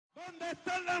¿Dónde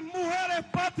están las mujeres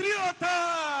patriotas?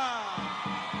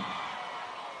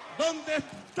 ¿Dónde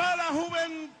está la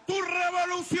juventud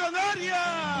revolucionaria?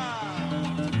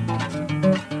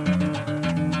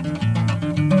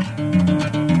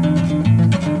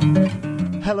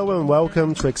 Hello and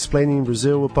welcome to Explaining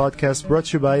Brazil, a podcast brought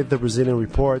to you by The Brazilian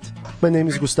Report. My name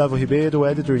is Gustavo Ribeiro,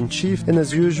 Editor-in-Chief, and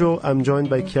as usual, I'm joined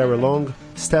by Chiara Long,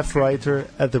 staff writer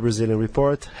at The Brazilian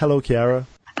Report. Hello, Chiara.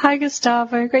 Hi,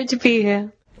 Gustavo. Great to be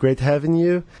here. Great having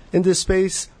you. In this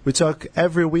space, we talk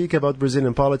every week about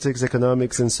Brazilian politics,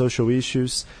 economics, and social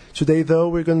issues. Today, though,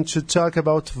 we're going to talk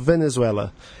about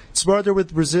Venezuela. Its border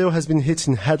with Brazil has been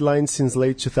hitting headlines since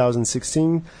late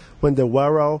 2016, when the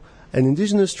Warao, an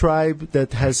indigenous tribe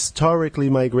that has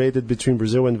historically migrated between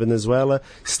Brazil and Venezuela,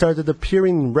 started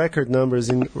appearing in record numbers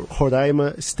in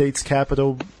Roraima state's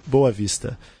capital, Boa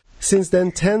Vista. Since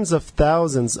then, tens of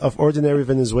thousands of ordinary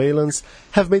Venezuelans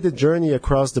have made the journey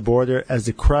across the border as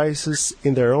the crisis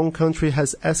in their own country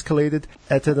has escalated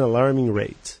at an alarming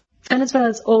rate.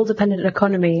 Venezuela's oil-dependent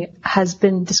economy has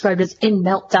been described as in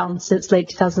meltdown since late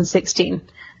 2016.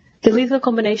 The lethal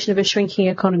combination of a shrinking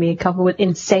economy coupled with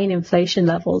insane inflation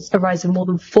levels, a rise of more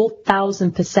than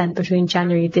 4,000% between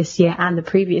January this year and the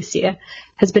previous year,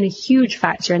 has been a huge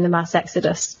factor in the mass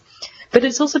exodus. But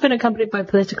it's also been accompanied by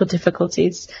political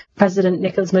difficulties, President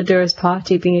Nicolas Maduro's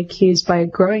party being accused by a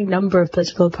growing number of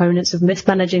political opponents of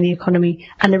mismanaging the economy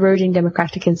and eroding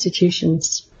democratic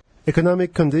institutions.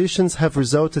 Economic conditions have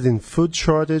resulted in food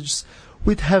shortages,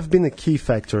 which have been a key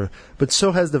factor, but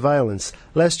so has the violence.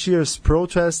 Last year's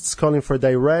protests calling for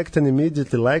direct and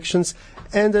immediate elections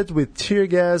ended with tear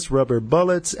gas, rubber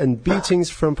bullets, and beatings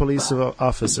from police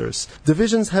officers.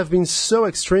 Divisions have been so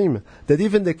extreme that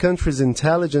even the country's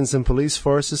intelligence and police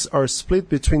forces are split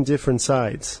between different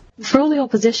sides. For all the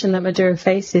opposition that Maduro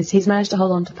faces, he's managed to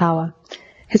hold on to power.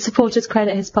 His supporters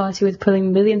credit his party with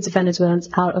pulling millions of Venezuelans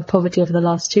out of poverty over the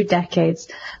last 2 decades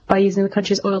by using the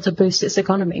country's oil to boost its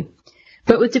economy.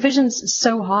 But with divisions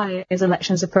so high as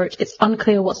elections approach, it's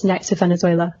unclear what's next for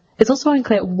Venezuela. It's also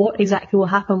unclear what exactly will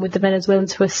happen with the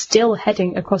Venezuelans who are still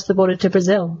heading across the border to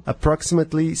Brazil.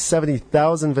 Approximately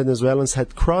 70,000 Venezuelans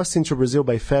had crossed into Brazil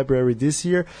by February this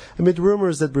year amid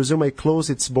rumors that Brazil might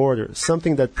close its border,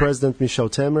 something that President Michel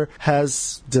Temer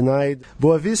has denied.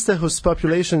 Boa Vista, whose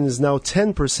population is now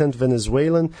 10%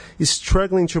 Venezuelan, is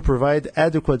struggling to provide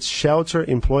adequate shelter,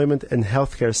 employment, and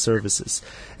healthcare services.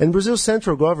 And Brazil's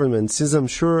central government is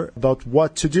unsure about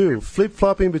what to do,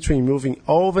 flip-flopping between moving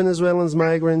all Venezuelans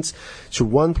migrants to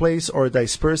one place or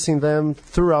dispersing them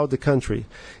throughout the country.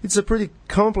 It's a pretty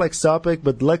complex topic,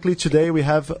 but luckily today we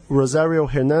have Rosario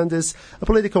Hernandez, a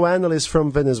political analyst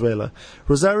from Venezuela.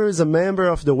 Rosario is a member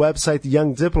of the website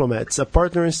Young Diplomats, a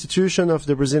partner institution of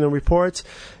the Brazilian Report.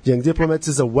 Young Diplomats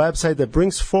is a website that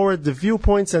brings forward the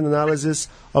viewpoints and analysis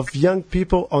of young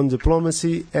people on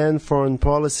diplomacy and foreign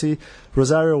policy.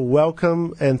 Rosario,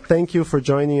 welcome, and thank you for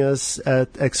joining us at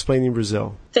Explaining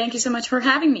Brazil. Thank you so much for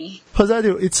having me.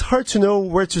 Rosario, it's hard to know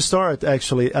where to start,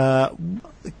 actually.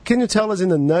 Can you tell us in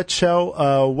a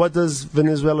nutshell what does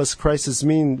Venezuela's crisis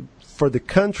mean for the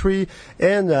country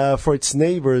and for its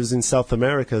neighbors in South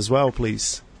America as well,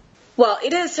 please? Well,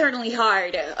 it is certainly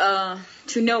hard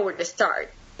to know where to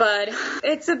start, but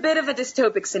it's a bit of a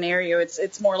dystopic scenario.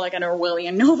 It's more like an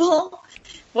Orwellian novel.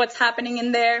 What's happening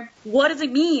in there? What does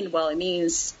it mean? Well, it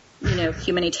means,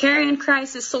 humanitarian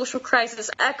crisis, social crisis,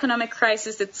 economic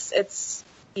crisis. It's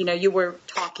you were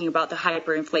talking about the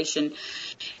hyperinflation,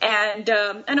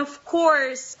 and of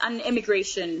course an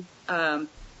immigration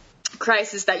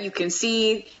crisis that you can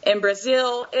see in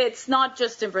Brazil. It's not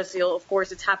just in Brazil, of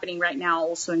course. It's happening right now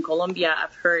also in Colombia.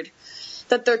 I've heard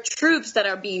that there are troops that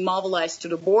are being mobilized to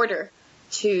the border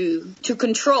to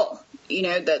control,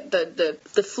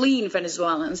 the fleeing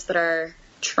Venezuelans that are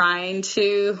trying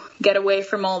to get away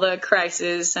from all the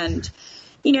crisis. And,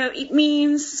 it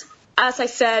means, as I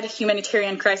said,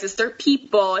 humanitarian crisis. They're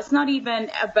people. It's not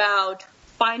even about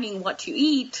finding what to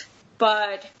eat,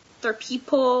 but they're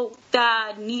people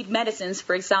that need medicines,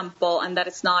 for example, and that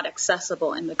it's not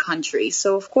accessible in the country.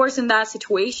 So, of course, in that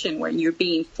situation when you're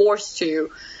being forced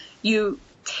to, you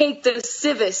take the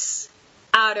civis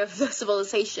out of the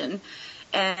civilization,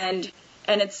 and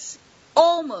it's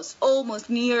almost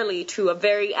nearly to a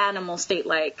very animal state,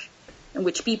 like in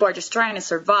which people are just trying to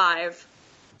survive.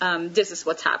 This is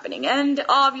what's happening. And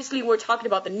obviously we're talking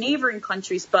about the neighboring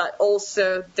countries, but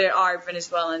also there are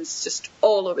Venezuelans just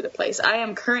all over the place. I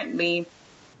am currently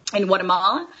in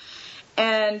Guatemala,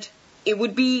 and it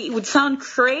would sound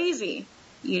crazy,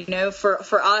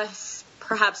 for us,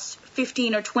 perhaps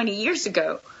 15 or 20 years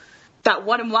ago, that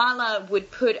Guatemala would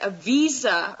put a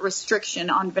visa restriction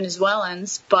on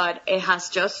Venezuelans, but it has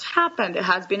just happened. It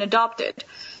has been adopted.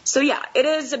 So yeah, it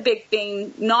is a big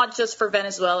thing, not just for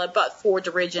Venezuela, but for the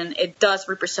region. It does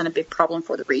represent a big problem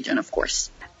for the region, of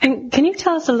course. And can you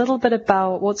tell us a little bit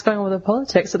about what's going on with the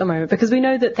politics at the moment? Because we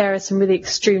know that there are some really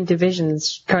extreme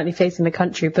divisions currently facing the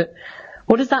country, but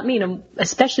what does that mean? And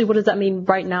especially what does that mean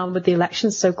right now with the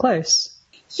elections so close?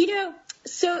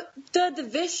 So the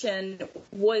division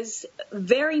was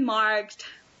very marked,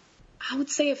 I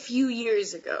would say a few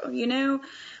years ago,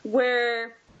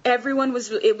 where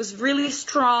it was really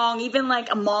strong, even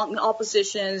like among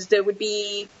oppositions, there would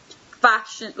be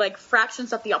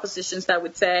fractions of the oppositions that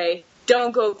would say,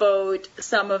 don't go vote.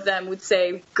 Some of them would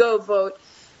say, go vote.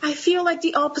 I feel like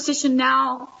the opposition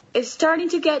now is starting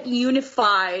to get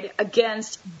unified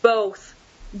against both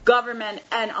government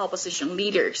and opposition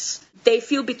leaders. They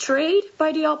feel betrayed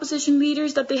by the opposition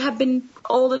leaders that they have been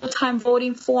all the time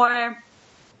voting for.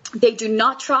 They do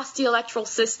not trust the electoral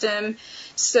system.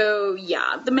 So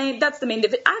yeah, that's the main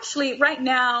division. Actually, right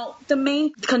now, the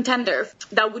main contender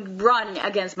that would run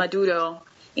against Maduro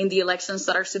in the elections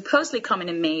that are supposedly coming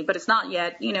in May, but it's not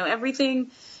yet.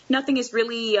 Nothing is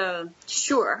really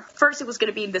sure. First, it was going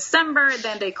to be in December.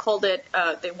 Then they called it,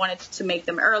 they wanted to make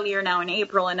them earlier, now in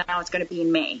April, and now it's going to be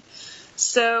in May.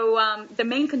 So the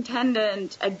main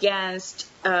contendant against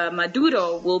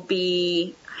Maduro will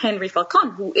be Henry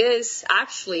Falcón, who is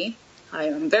actually, I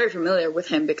am very familiar with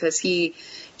him because he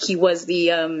was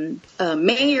the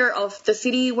mayor of the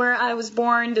city where I was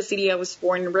born, the city I was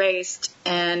born and raised,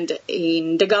 and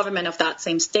in the government of that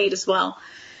same state as well.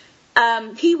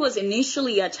 He was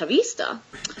initially a Chavista.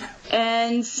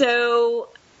 And so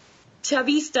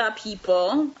Chavista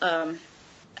people,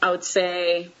 I would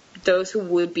say those who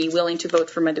would be willing to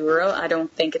vote for Maduro, I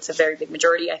don't think it's a very big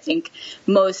majority. I think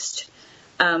most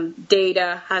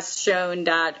data has shown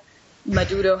that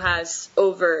Maduro has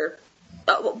over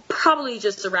probably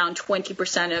just around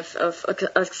 20% of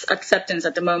acceptance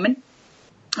at the moment,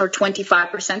 or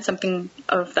 25%, something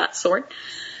of that sort.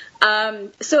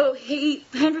 So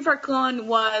Henry Falcón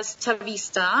was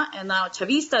Chavista, and now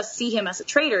Chavistas see him as a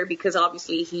traitor because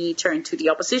obviously he turned to the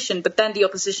opposition, but then the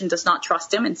opposition does not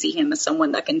trust him and see him as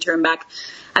someone that can turn back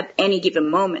at any given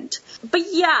moment. But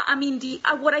yeah, I mean,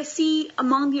 what I see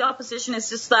among the opposition is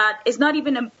just that it's not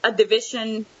even a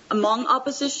division among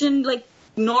opposition, like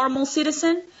normal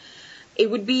citizen. It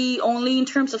would be only in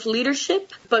terms of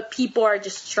leadership, but people are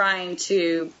just trying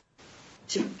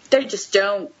they just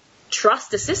don't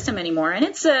trust the system anymore, and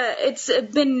it's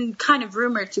been kind of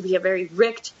rumored to be a very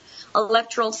rigged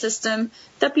electoral system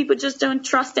that people just don't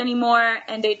trust anymore,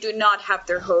 and they do not have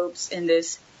their hopes in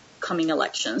this coming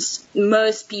elections.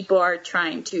 Most people are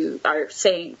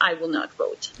saying, I will not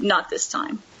vote, not this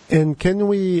time. And can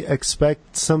we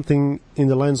expect something in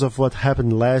the lines of what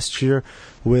happened last year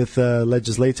with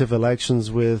legislative elections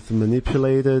with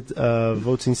manipulated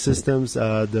voting systems?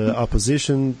 The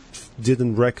opposition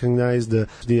didn't recognize the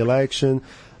election.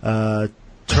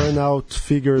 Turnout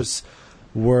figures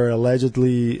were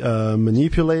allegedly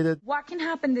manipulated. What can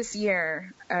happen this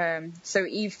year? So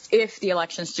if the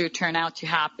elections do turn out to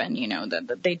happen,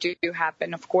 that they do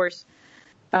happen, of course,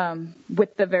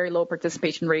 with the very low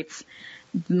participation rates,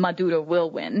 Maduro will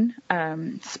win,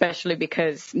 especially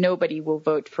because nobody will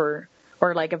vote for,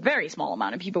 or like a very small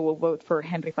amount of people will vote for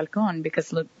Henry Falcón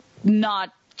because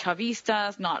not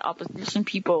Chavistas, not opposition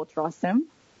people trust him.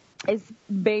 It's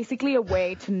basically a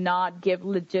way to not give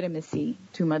legitimacy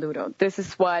to Maduro. This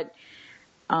is what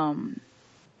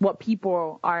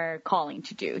people are calling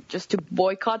to do, just to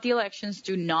boycott the elections,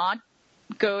 do not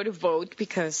go to vote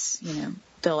because,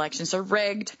 the elections are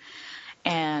rigged.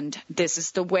 And this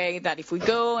is the way that if we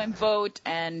go and vote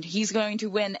and he's going to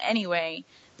win anyway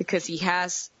because he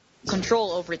has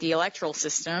control over the electoral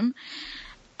system,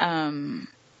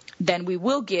 then we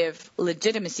will give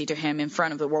legitimacy to him in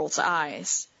front of the world's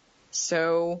eyes.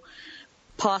 So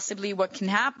possibly what can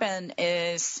happen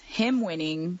is him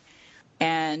winning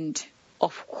and,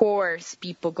 of course,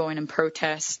 people going and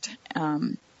protest.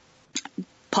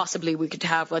 Possibly we could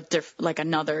have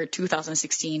another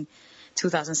 2016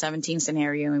 2017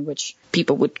 scenario in which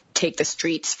people would take the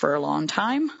streets for a long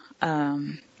time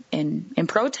in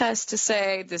protest to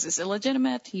say this is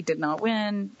illegitimate, he did not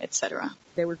win, etc.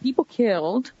 There were people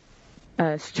killed,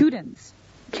 students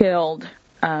killed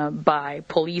by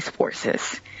police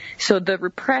forces. So the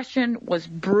repression was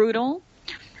brutal.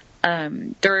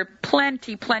 There are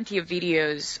plenty of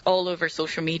videos all over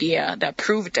social media that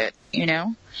proved it,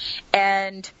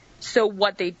 and so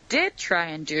what they did try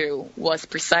and do was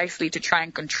precisely to try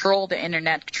and control the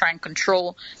internet, try and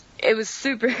control it was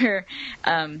super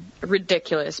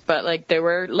ridiculous. But like there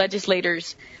were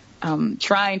legislators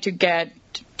trying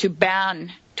to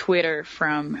ban Twitter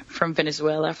from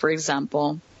Venezuela, for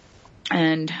example,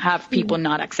 and have people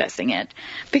not accessing it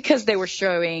because they were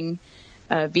showing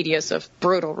videos of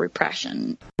brutal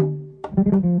repression.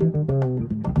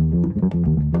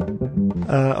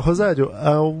 Rosario,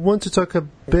 I want to talk a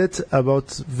bit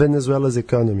about Venezuela's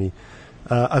economy.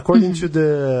 According to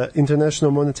the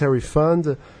International Monetary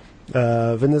Fund,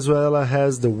 Venezuela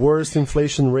has the worst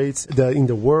inflation rates in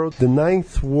the world, the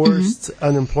 9th worst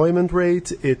unemployment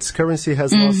rate. Its currency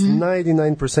has lost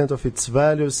 99% of its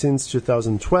value since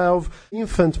 2012.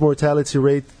 Infant mortality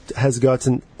rate has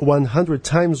gotten 100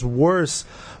 times worse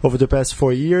over the past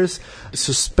 4 years.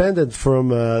 Suspended from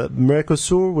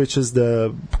Mercosur, which is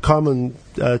the common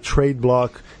trade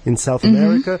bloc in South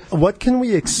America. What can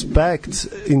we expect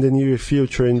in the near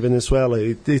future in Venezuela?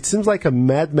 It seems like a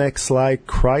Mad Max-like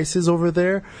crisis over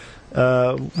there.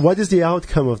 What is the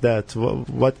outcome of that?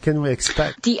 What can we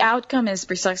expect? The outcome is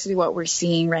precisely what we're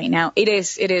seeing right now. It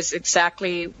is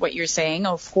exactly what you're saying.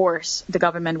 Of course, the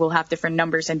government will have different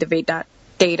numbers and debate that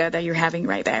data that you're having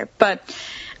right there. But,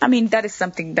 I mean, that is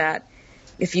something that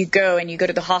if you go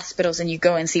to the hospitals and you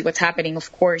go and see what's happening,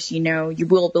 of course, you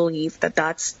will believe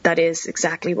that is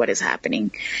exactly what is happening.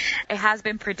 It has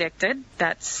been predicted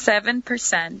that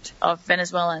 7% of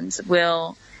Venezuelans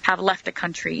will have left the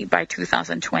country by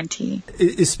 2020.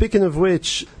 Speaking of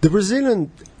which, the Brazilian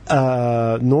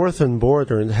northern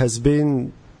border has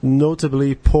been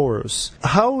notably porous.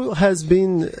 How has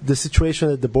been the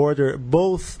situation at the border,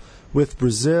 both with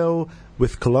Brazil,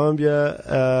 with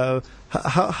Colombia?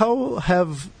 How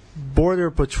have border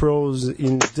patrols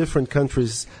in different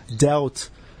countries dealt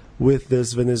with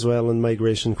this Venezuelan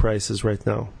migration crisis right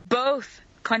now? Both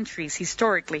countries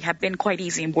historically have been quite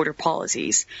easy in border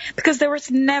policies because there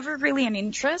was never really an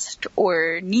interest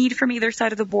or need from either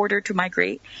side of the border to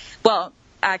migrate. Well,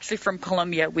 actually from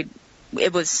Colombia,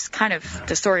 it was kind of,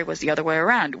 the story was the other way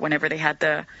around. Whenever they had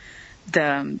the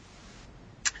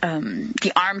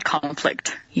armed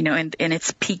conflict, in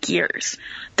its peak years,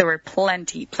 there were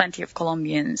plenty of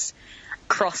Colombians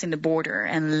crossing the border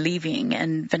and leaving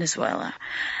in Venezuela.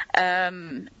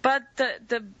 But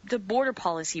the border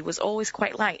policy was always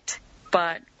quite light.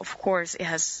 But of course,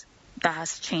 that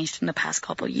has changed in the past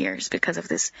couple of years because of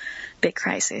this big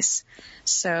crisis.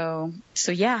 So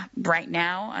yeah, right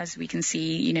now, as we can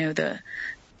see,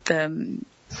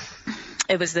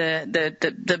 it was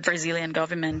the Brazilian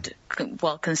government,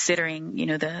 considering,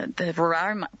 the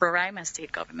Roraima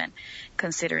state government,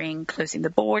 considering closing the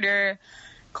border.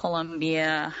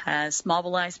 Colombia has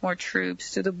mobilized more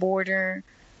troops to the border.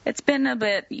 It's been a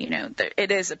bit,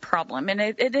 it is a problem, and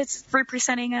it is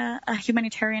representing a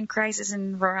humanitarian crisis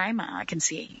in Roraima, I can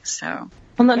see. So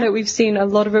on that note, we've seen a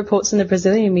lot of reports in the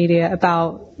Brazilian media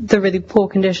about the really poor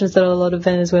conditions that a lot of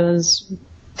Venezuelans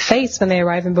face when they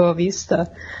arrive in Boa Vista.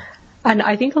 And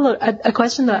I think a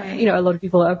question that, a lot of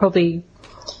people are probably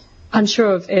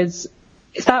unsure of is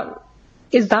that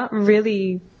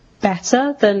really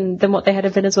better than what they had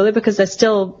in Venezuela? Because they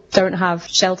still don't have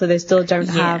shelter, they still don't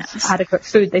have adequate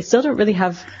food, they still don't really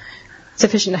have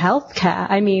sufficient health care.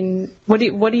 I mean, what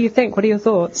do you think? What are your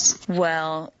thoughts?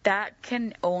 Well, that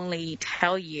can only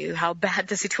tell you how bad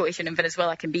the situation in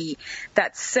Venezuela can be,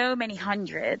 that so many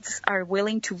hundreds are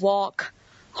willing to walk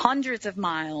hundreds of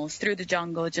miles through the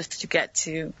jungle just to get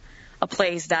to a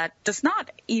place that does not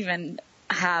even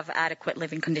have adequate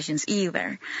living conditions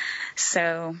either.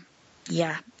 So,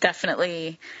 yeah,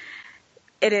 definitely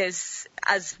it is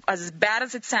as bad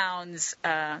as it sounds.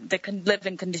 The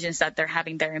living conditions that they're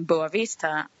having there in Boa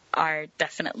Vista are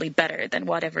definitely better than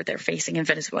whatever they're facing in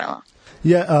Venezuela.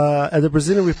 Yeah, at the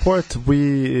Brazilian Report,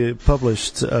 we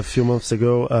published a few months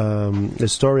ago a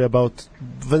story about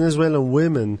Venezuelan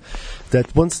women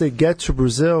that once they get to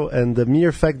Brazil, and the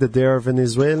mere fact that they are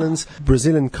Venezuelans,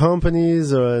 Brazilian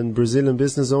companies and Brazilian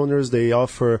business owners, they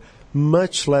offer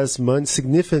much less money,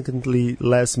 significantly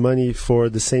less money for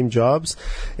the same jobs,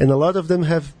 and a lot of them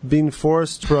have been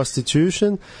forced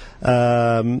prostitution.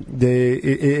 At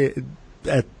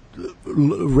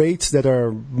rates that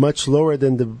are much lower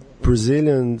than the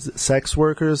Brazilian sex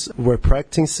workers were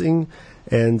practicing,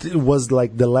 and it was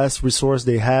like the last resource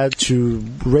they had to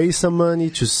raise some money,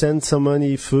 to send some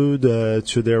money, food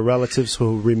to their relatives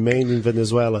who remained in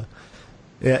Venezuela.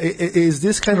 Is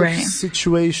this kind of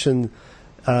situation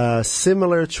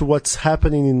similar to what's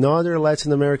happening in other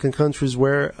Latin American countries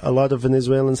where a lot of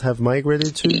Venezuelans have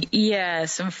migrated to?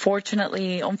 Yes,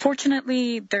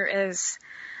 unfortunately there is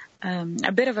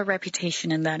a bit of a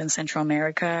reputation in that in Central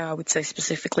America. I would say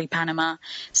specifically Panama,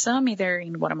 some either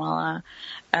in Guatemala,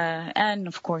 and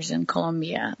of course in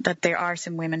Colombia, that there are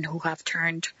some women who have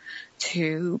turned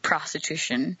to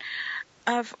prostitution.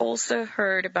 I've also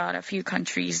heard about a few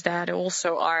countries that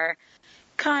also are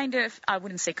kind of, I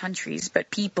wouldn't say countries,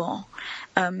 but people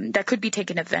that could be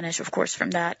taking advantage, of course,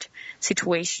 from that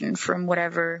situation, from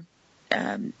whatever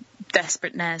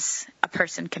desperateness a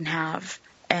person can have,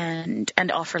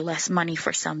 and offer less money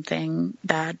for something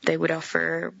that they would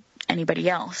offer anybody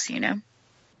else, you know.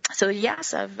 So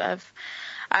yes,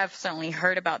 I've certainly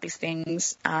heard about these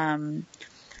things.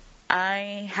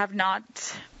 I have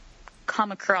not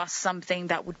come across something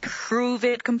that would prove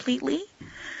it completely,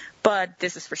 but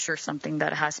this is for sure something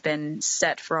that has been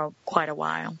said for quite a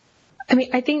while. I mean,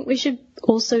 I think we should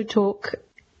also talk,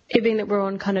 it being that we're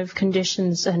on kind of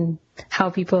conditions and how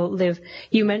people live.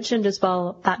 You mentioned as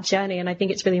well that journey, and I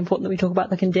think it's really important that we talk about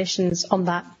the conditions on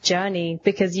that journey,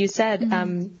 because you said,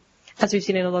 as we've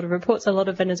seen in a lot of reports, a lot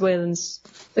of Venezuelans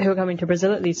who are coming to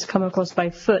Brazil, at least, come across by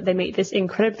foot. They make this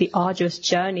incredibly arduous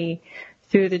journey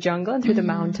through the jungle and through the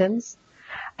mountains.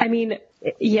 I mean,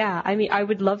 I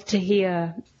would love to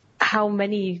hear how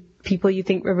many people you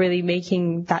think were really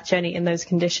making that journey in those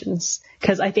conditions,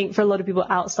 because I think for a lot of people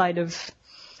outside of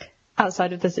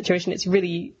the situation, it's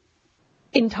really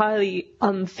entirely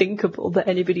unthinkable that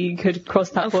anybody could cross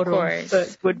that border on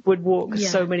foot, would walk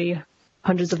so many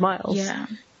hundreds of miles.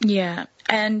 Yeah,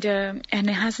 and it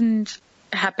hasn't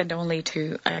happened only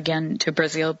to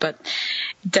Brazil, but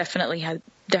definitely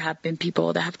there have been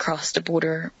people that have crossed the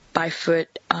border by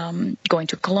foot, going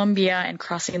to Colombia and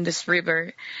crossing this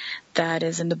river that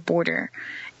is in the border.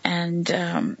 And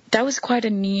that was quite a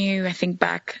new, I think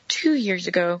back 2 years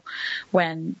ago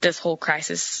when this whole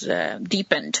crisis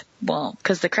deepened. Well,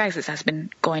 because the crisis has been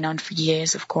going on for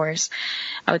years, of course.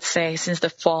 I would say since the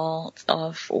fall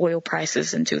of oil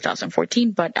prices in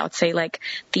 2014, but I would say like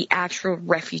the actual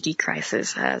refugee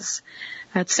crisis has,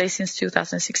 I'd say since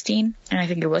 2016, and I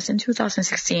think it was in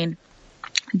 2016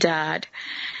 that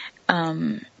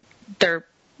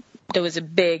there was a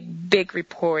big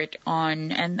report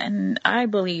on, and I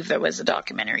believe there was a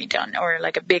documentary done, or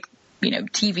like a big,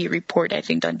 TV report, I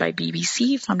think done by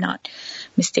BBC, if I'm not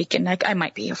mistaken. Like, I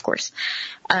might be, of course.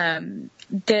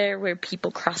 There were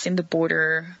people crossing the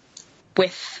border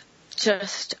with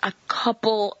just a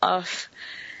couple of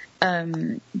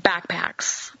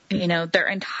backpacks, their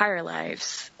entire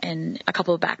lives in a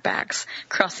couple of backpacks,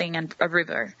 crossing a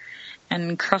river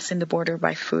and crossing the border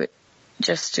by foot,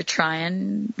 just to try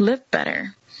and live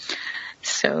better.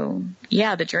 So,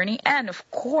 yeah, the journey. And, of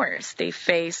course, they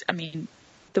face,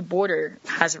 the border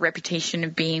has a reputation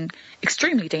of being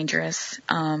extremely dangerous.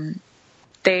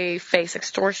 They face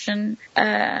extortion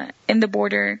in the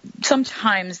border.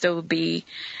 Sometimes there will be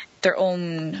their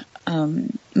own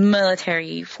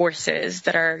military forces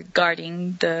that are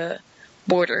guarding the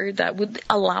border that would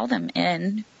allow them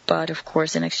in, but of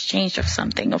course in exchange of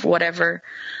something, of whatever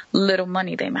little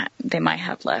money they might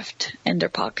have left in their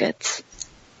pockets.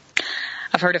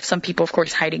 I've heard of some people, of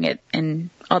course, hiding it in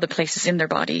other places in their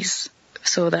bodies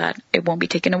so that it won't be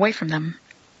taken away from them.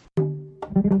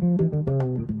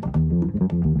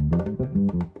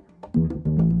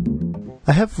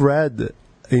 I have read,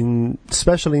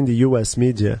 especially in the U.S.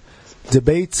 media,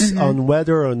 debates on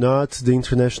whether or not the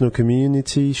international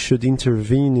community should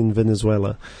intervene in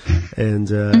Venezuela. And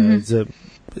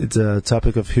it's a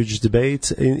topic of huge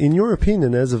debate. In your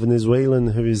opinion, as a Venezuelan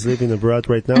who is living abroad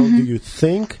right now, do you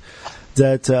think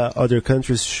that other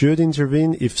countries should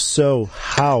intervene? If so,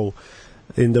 how?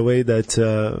 In the way that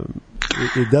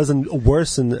it doesn't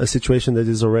worsen a situation that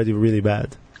is already really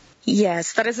bad?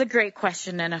 Yes, that is a great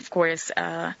question. And of course,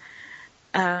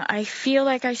 I feel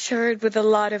like I shared with a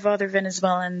lot of other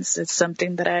Venezuelans. It's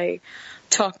something that I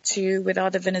talk to with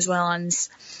other Venezuelans,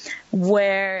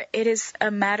 where it is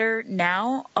a matter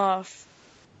now of,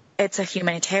 it's a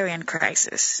humanitarian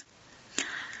crisis.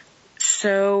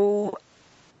 So,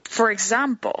 for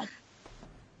example,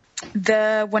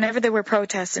 whenever there were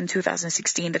protests in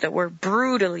 2016 that were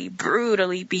brutally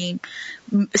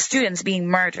students being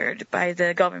murdered by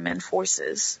the government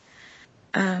forces,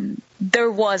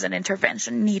 there was an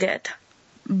intervention needed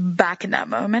back in that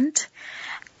moment.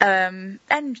 And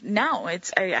now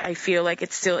I feel like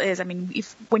it still is.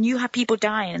 When you have people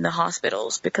dying in the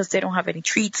hospitals because they don't have any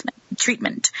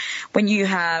treatment, when you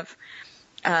have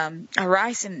a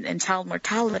rise in child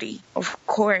mortality, of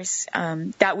course,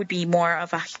 that would be more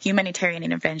of a humanitarian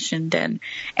intervention than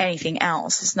anything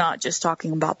else. It's not just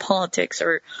talking about politics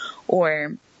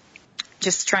or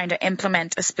just trying to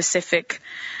implement a specific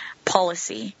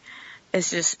policy. is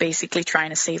just basically trying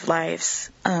to save lives.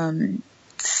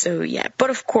 So yeah, but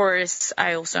of course,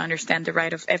 I also understand the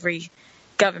right of every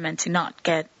government to not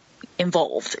get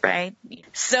involved, right?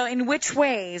 So in which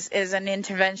ways is an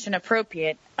intervention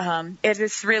appropriate? It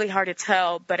is really hard to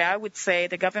tell, but I would say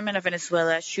the government of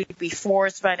Venezuela should be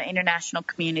forced by the international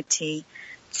community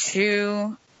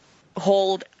to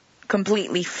hold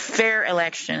completely fair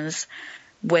elections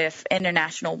with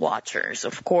international watchers,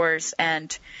 of course,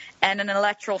 and an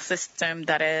electoral system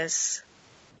that is,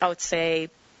 I would say,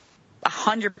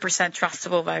 100%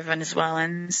 trustable by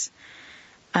Venezuelans.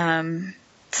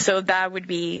 So that would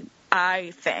be,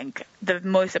 I think, the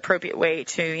most appropriate way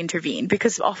to intervene.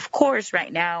 Because, of course,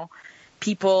 right now,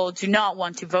 people do not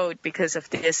want to vote because of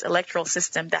this electoral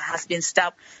system that has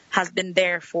been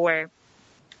there for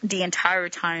the entire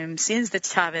time since the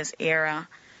Chavez era,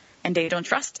 and they don't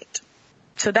trust it.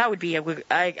 So that would be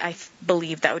I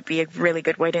believe that would be a really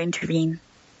good way to intervene.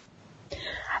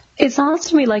 It sounds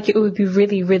to me like it would be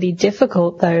really, really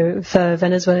difficult, though, for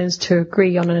Venezuelans to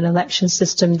agree on an election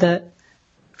system that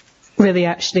really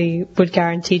actually would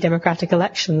guarantee democratic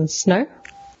elections, no?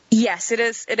 Yes, it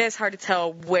is. It is hard to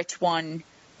tell which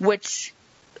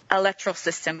electoral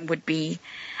system would be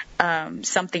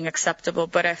something acceptable.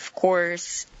 But of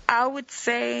course, I would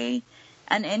say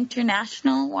an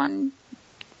international one,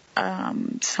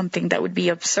 something that would be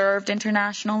observed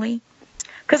internationally.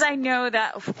 Because I know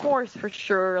that, of course, for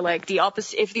sure, like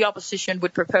if the opposition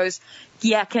would propose,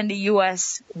 can the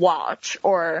U.S. watch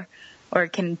or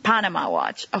can Panama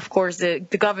watch? Of course, the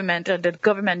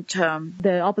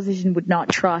opposition would not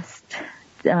trust,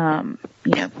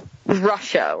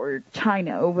 Russia or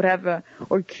China or whatever,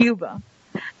 or Cuba.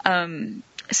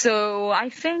 So I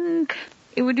think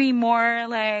it would be more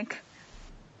like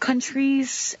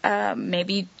countries,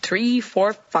 maybe 3,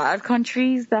 4, 5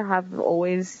 countries that have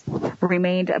always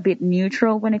remained a bit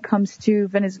neutral when it comes to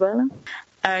Venezuela.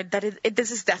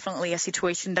 This is definitely a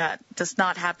situation that does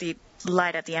not have the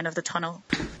light at the end of the tunnel.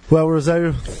 Well,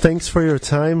 Rosario, thanks for your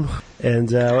time.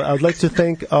 And I would like to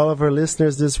thank all of our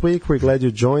listeners this week. We're glad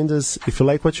you joined us. If you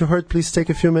like what you heard, please take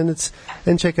a few minutes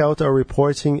and check out our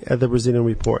reporting at the Brazilian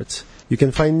Report. You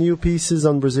can find new pieces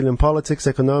on Brazilian politics,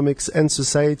 economics, and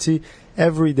society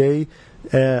every day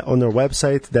on our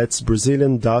website. That's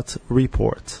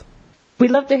Brazilian.report.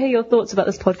 We'd love to hear your thoughts about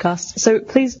this podcast, so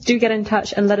please do get in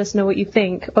touch and let us know what you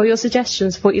think or your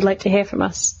suggestions for what you'd like to hear from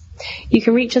us. You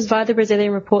can reach us via the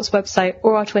Brazilian Report's website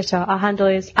or our Twitter. Our handle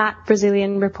is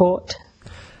 @BrazilianReport.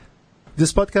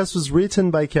 This podcast was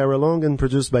written by Chiara Long and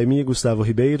produced by me, Gustavo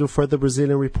Ribeiro, for the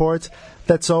Brazilian Report.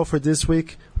 That's all for this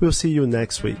week. We'll see you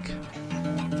next week.